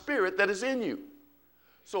God's Spirit that is in you.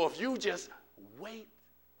 So if you just wait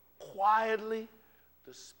quietly,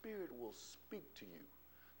 the Spirit will speak to you.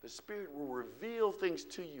 The Spirit will reveal things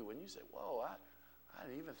to you. And you say, whoa, I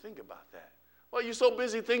didn't even think about that. Well, you're so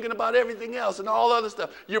busy thinking about everything else and all other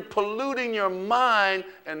stuff. You're polluting your mind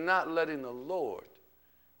and not letting the Lord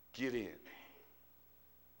get in.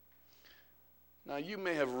 Now, you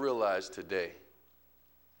may have realized today,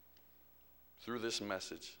 through this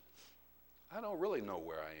message, I don't really know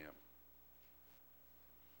where I am.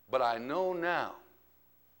 But I know now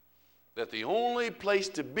that the only place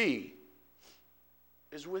to be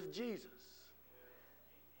is with Jesus.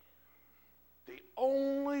 The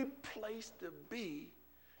only place to be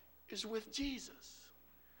is with Jesus.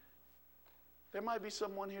 There might be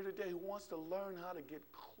someone here today who wants to learn how to get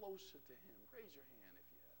closer to him. Raise your hand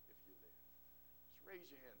if you're there. Just raise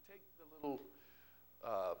your hand. Take the little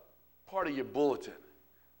part of your bulletin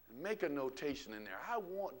and make a notation in there. I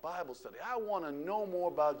want Bible study. I want to know more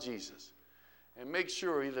about Jesus. And make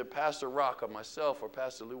sure either Pastor Rock or myself or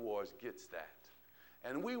Pastor Lou Wars gets that.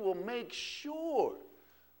 And we will make sure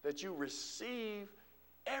that you receive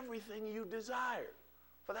everything you desire.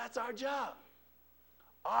 For that's our job.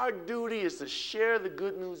 Our duty is to share the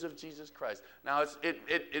good news of Jesus Christ. Now,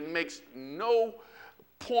 it makes no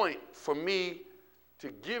point for me to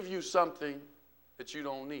give you something that you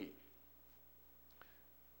don't need.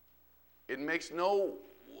 It makes no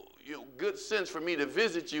good sense for me to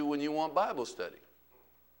visit you when you want Bible study.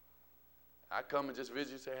 I come and just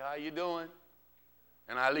visit you, say, how you doing?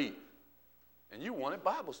 And I leave. And you wanted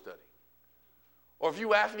Bible study. Or if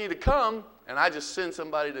you ask me to come and I just send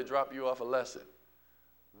somebody to drop you off a lesson,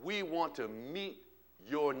 we want to meet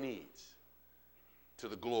your needs to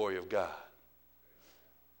the glory of God.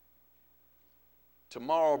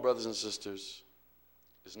 Tomorrow, brothers and sisters,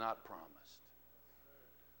 is not promised.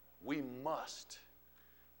 We must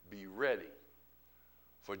be ready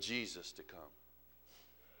for Jesus to come.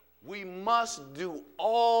 We must do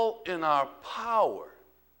all in our power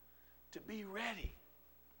to be ready.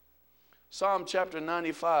 Psalm chapter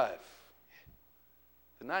 95,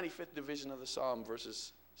 the 95th division of the Psalm,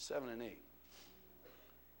 verses 7 and 8.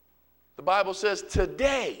 The Bible says,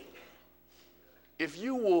 today, if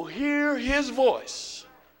you will hear his voice,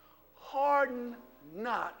 harden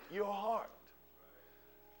not your heart.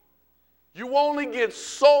 You only get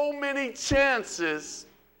so many chances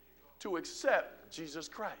to accept Jesus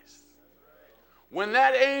Christ. When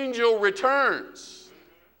that angel returns,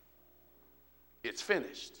 it's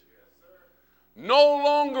finished. No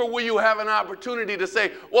longer will you have an opportunity to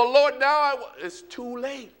say, well, Lord, now it's too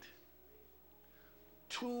late.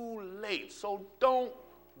 Too late. So don't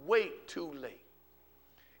wait too late.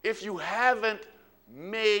 If you haven't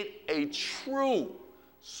made a true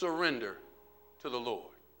surrender to the Lord,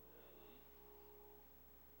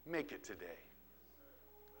 make it today.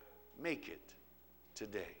 Make it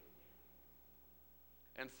today.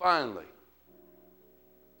 And finally,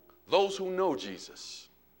 those who know Jesus,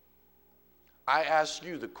 I ask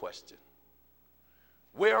you the question,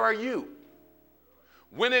 where are you?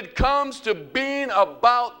 When it comes to being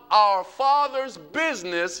about our Father's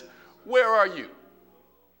business, where are you?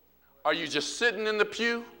 Are you just sitting in the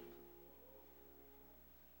pew?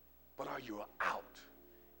 But are you out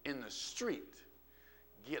in the street?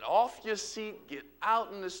 Get off your seat, get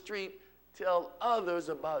out in the street, tell others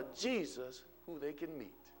about Jesus who they can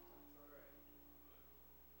meet.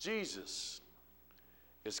 Jesus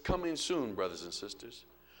is coming soon, brothers and sisters.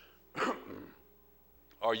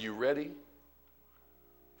 Are you ready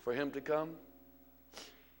for him to come?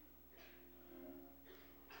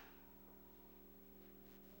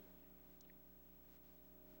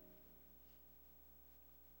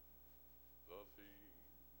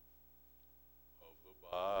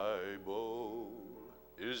 Bible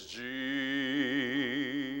is Jesus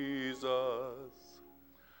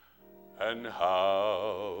and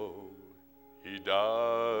how he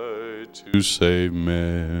died to save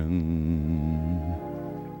men.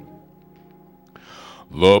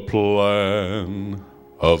 The plan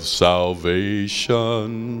of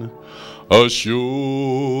salvation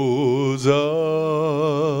assures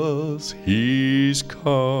us he's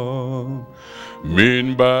come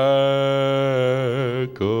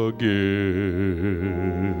back again.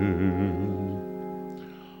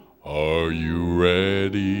 Are you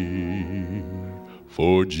ready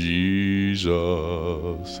for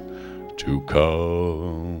Jesus to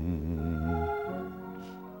come?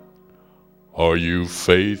 Are you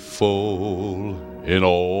faithful in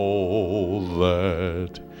all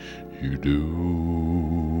that you do?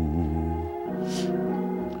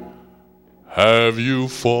 Have you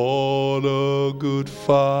fought a good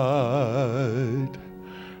fight?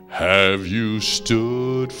 Have you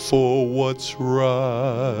stood for what's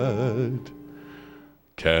right?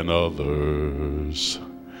 Can others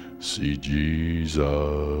see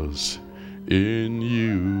Jesus in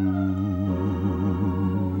you?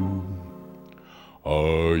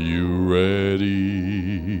 Are you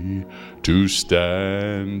ready to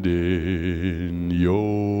stand in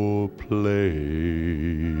your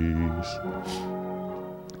place?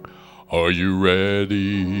 Are you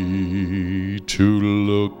ready to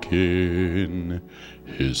look in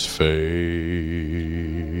his face?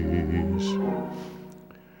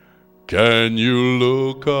 Can you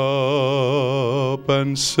look up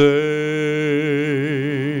and say,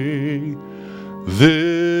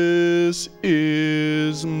 this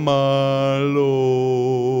is my Lord?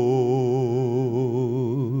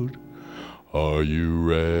 Are you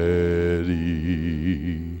ready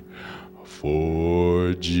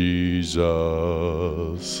for Jesus?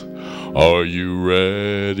 Are you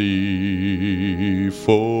ready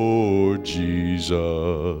for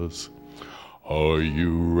Jesus? Are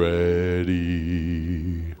you ready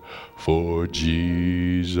for Jesus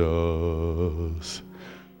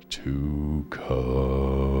to come?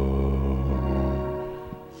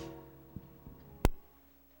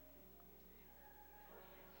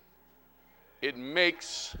 It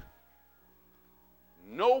makes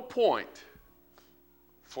no point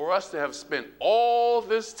for us to have spent all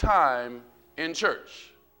this time in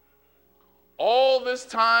church, all this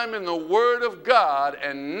time in the Word of God,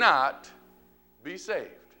 and not be saved.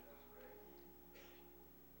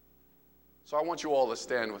 So I want you all to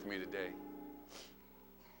stand with me today,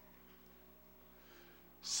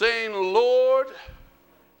 saying, Lord,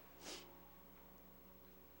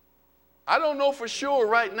 I don't know for sure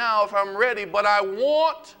right now if I'm ready, but I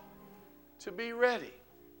want to be ready.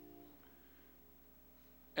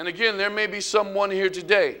 And again, there may be someone here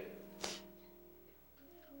today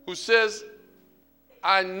who says,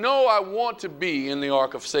 I know I want to be in the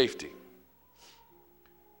ark of safety.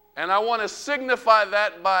 And I want to signify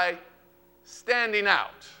that by standing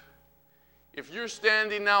out. If you're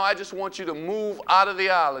standing now, I just want you to move out of the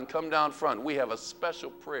aisle and come down front. We have a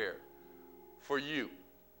special prayer for you.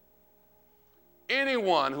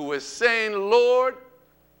 Anyone who is saying, Lord,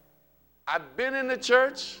 I've been in the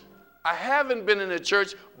church, I haven't been in the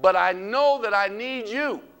church, but I know that I need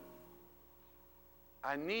you.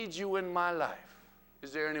 I need you in my life.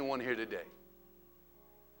 Is there anyone here today?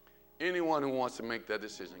 Anyone who wants to make that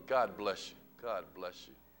decision? God bless you. God bless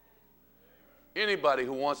you. Anybody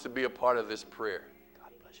who wants to be a part of this prayer?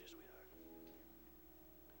 God bless you, sweetheart.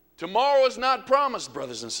 Tomorrow is not promised,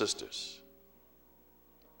 brothers and sisters.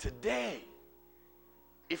 Today,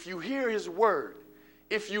 if you hear His word,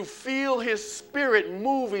 if you feel His Spirit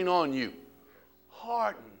moving on you,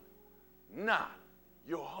 harden not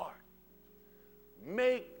your heart.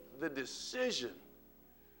 Make the decision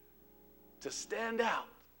to stand out,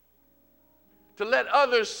 to let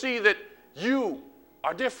others see that you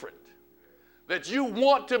are different, that you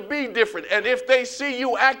want to be different. And if they see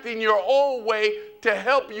you acting your own way, to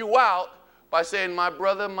help you out by saying, my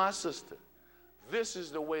brother, my sister, this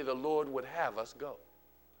is the way the Lord would have us go.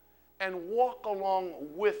 And walk along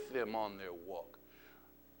with them on their walk.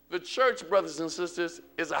 The church, brothers and sisters,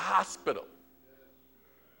 is a hospital.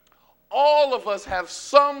 All of us have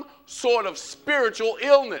some sort of spiritual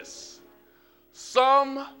illness.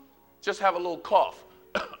 Some just have a little cough.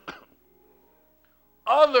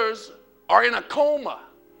 Others are in a coma.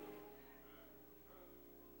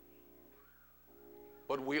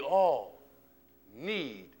 But we all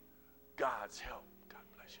need God's help. God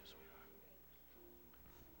bless you, sweetheart.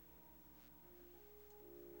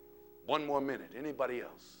 One more minute. Anybody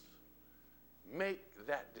else? Make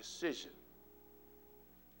that decision.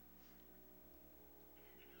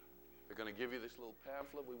 They're going to give you this little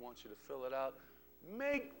pamphlet. We want you to fill it out.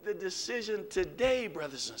 Make the decision today,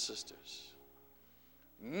 brothers and sisters.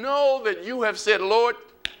 Know that you have said, Lord,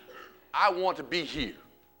 I want to be here.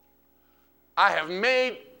 I have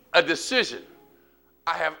made a decision.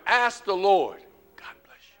 I have asked the Lord, God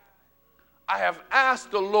bless you. I have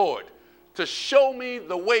asked the Lord to show me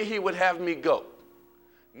the way He would have me go.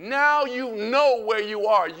 Now you know where you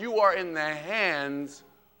are. You are in the hands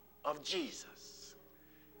of Jesus.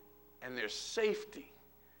 And there's safety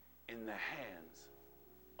in the hands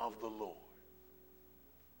of the Lord.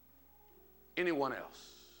 Anyone else?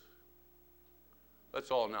 Let's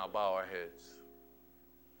all now bow our heads.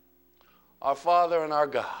 Our Father and our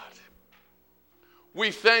God, we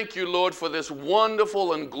thank you, Lord, for this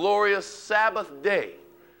wonderful and glorious Sabbath day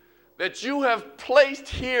that you have placed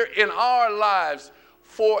here in our lives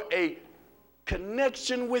for a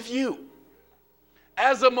connection with you.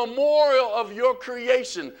 As a memorial of your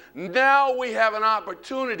creation, now we have an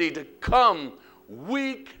opportunity to come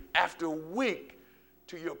week after week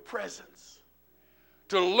to your presence,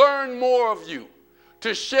 to learn more of you,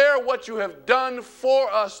 to share what you have done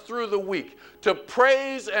for us through the week, to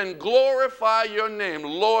praise and glorify your name.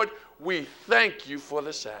 Lord, we thank you for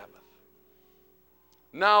the Sabbath.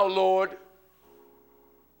 Now, Lord,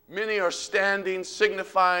 many are standing,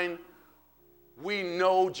 signifying we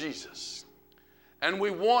know Jesus, and we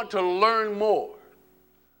want to learn more,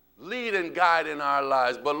 lead and guide in our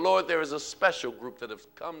lives. But Lord, there is a special group that has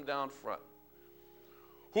come down front.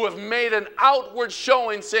 who have made an outward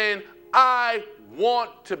showing saying, I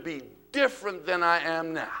want to be different than I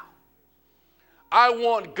am now. I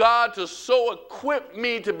want God to so equip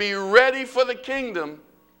me to be ready for the kingdom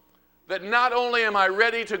that not only am I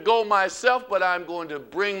ready to go myself, but I'm going to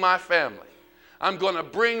bring my family. I'm going to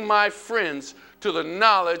bring my friends to the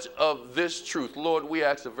knowledge of this truth. Lord, we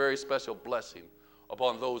ask a very special blessing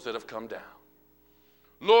upon those that have come down.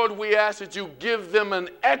 Lord, we ask that you give them an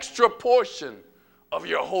extra portion of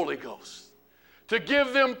your Holy Ghost, to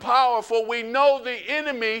give them power, for we know the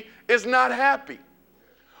enemy is not happy.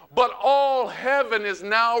 But all heaven is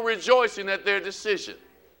now rejoicing at their decision.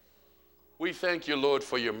 We thank you, Lord,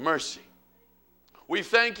 for your mercy. We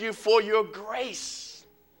thank you for your grace.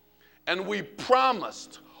 And we promise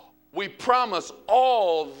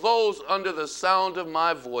all those under the sound of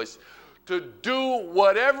my voice to do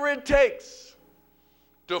whatever it takes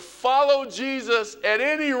to follow Jesus at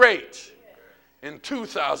any rate in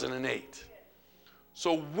 2008.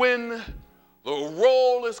 So when the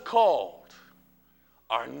roll is called,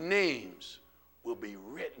 our names will be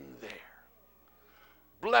written there.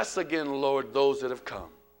 Bless again, Lord, those that have come.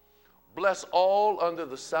 Bless all under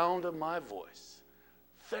the sound of my voice.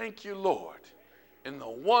 Thank you, Lord, in the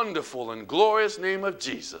wonderful and glorious name of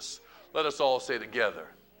Jesus. Let us all say together,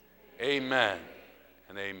 amen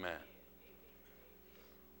and amen.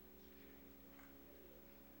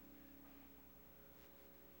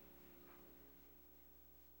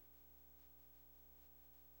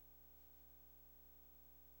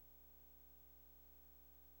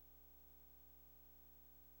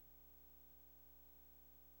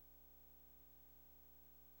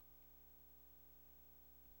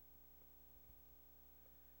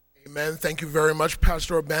 Amen. Thank you very much,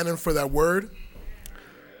 Pastor O'Bannon, for that word.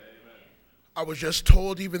 I was just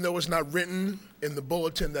told, even though it's not written in the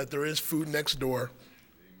bulletin, that there is food next door.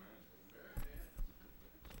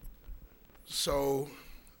 So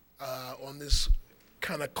on this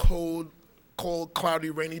kind of cold, cloudy,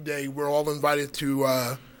 rainy day, we're all invited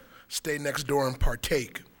to stay next door and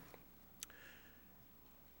partake.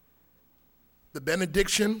 The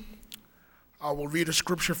benediction, I will read a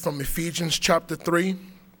scripture from Ephesians chapter 3.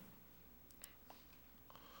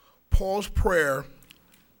 Paul's prayer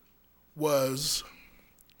was,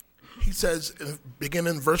 he says,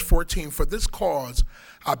 beginning in verse 14, for this cause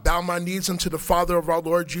I bow my knees unto the Father of our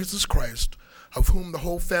Lord Jesus Christ, of whom the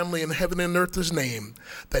whole family in heaven and earth is named,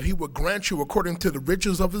 that he would grant you according to the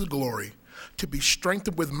riches of his glory, to be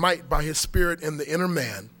strengthened with might by his Spirit in the inner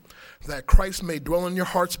man, that Christ may dwell in your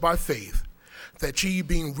hearts by faith, that ye,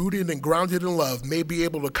 being rooted and grounded in love, may be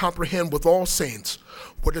able to comprehend with all saints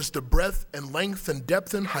what is the breadth and length and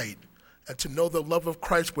depth and height, and to know the love of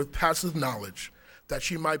Christ which passeth knowledge, that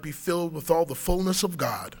ye might be filled with all the fullness of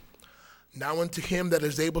God. Now unto him that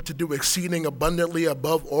is able to do exceeding abundantly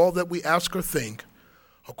above all that we ask or think,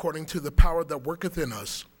 according to the power that worketh in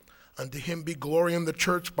us, unto him be glory in the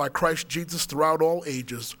church by Christ Jesus throughout all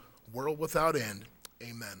ages, world without end.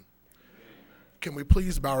 Amen. Can we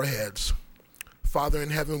please bow our heads? Father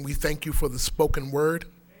in heaven, we thank you for the spoken word.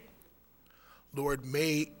 Lord,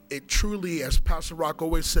 may it truly, as Pastor Rock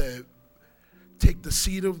always said, take the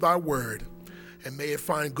seed of thy word, and may it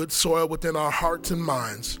find good soil within our hearts and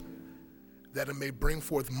minds, that it may bring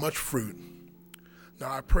forth much fruit.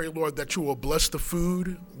 Now I pray, Lord, that you will bless the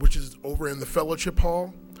food which is over in the fellowship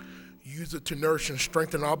hall. Use it to nourish and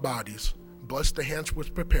strengthen our bodies. Bless the hands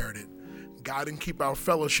which prepared it. Guide and keep our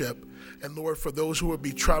fellowship. And Lord, for those who will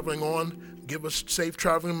be traveling on, give us safe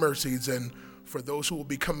traveling mercies. And for those who will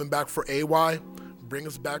be coming back for AY, bring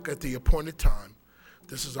us back at the appointed time.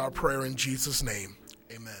 This is our prayer in Jesus' name.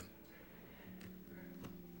 Amen.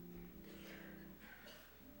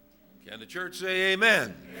 Can the church say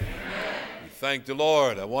amen? Amen. We thank the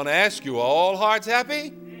Lord. I want to ask you, are all hearts happy?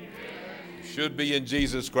 Amen. You should be in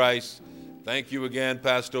Jesus Christ. Thank you again,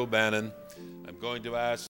 Pastor O'Bannon. I'm going to ask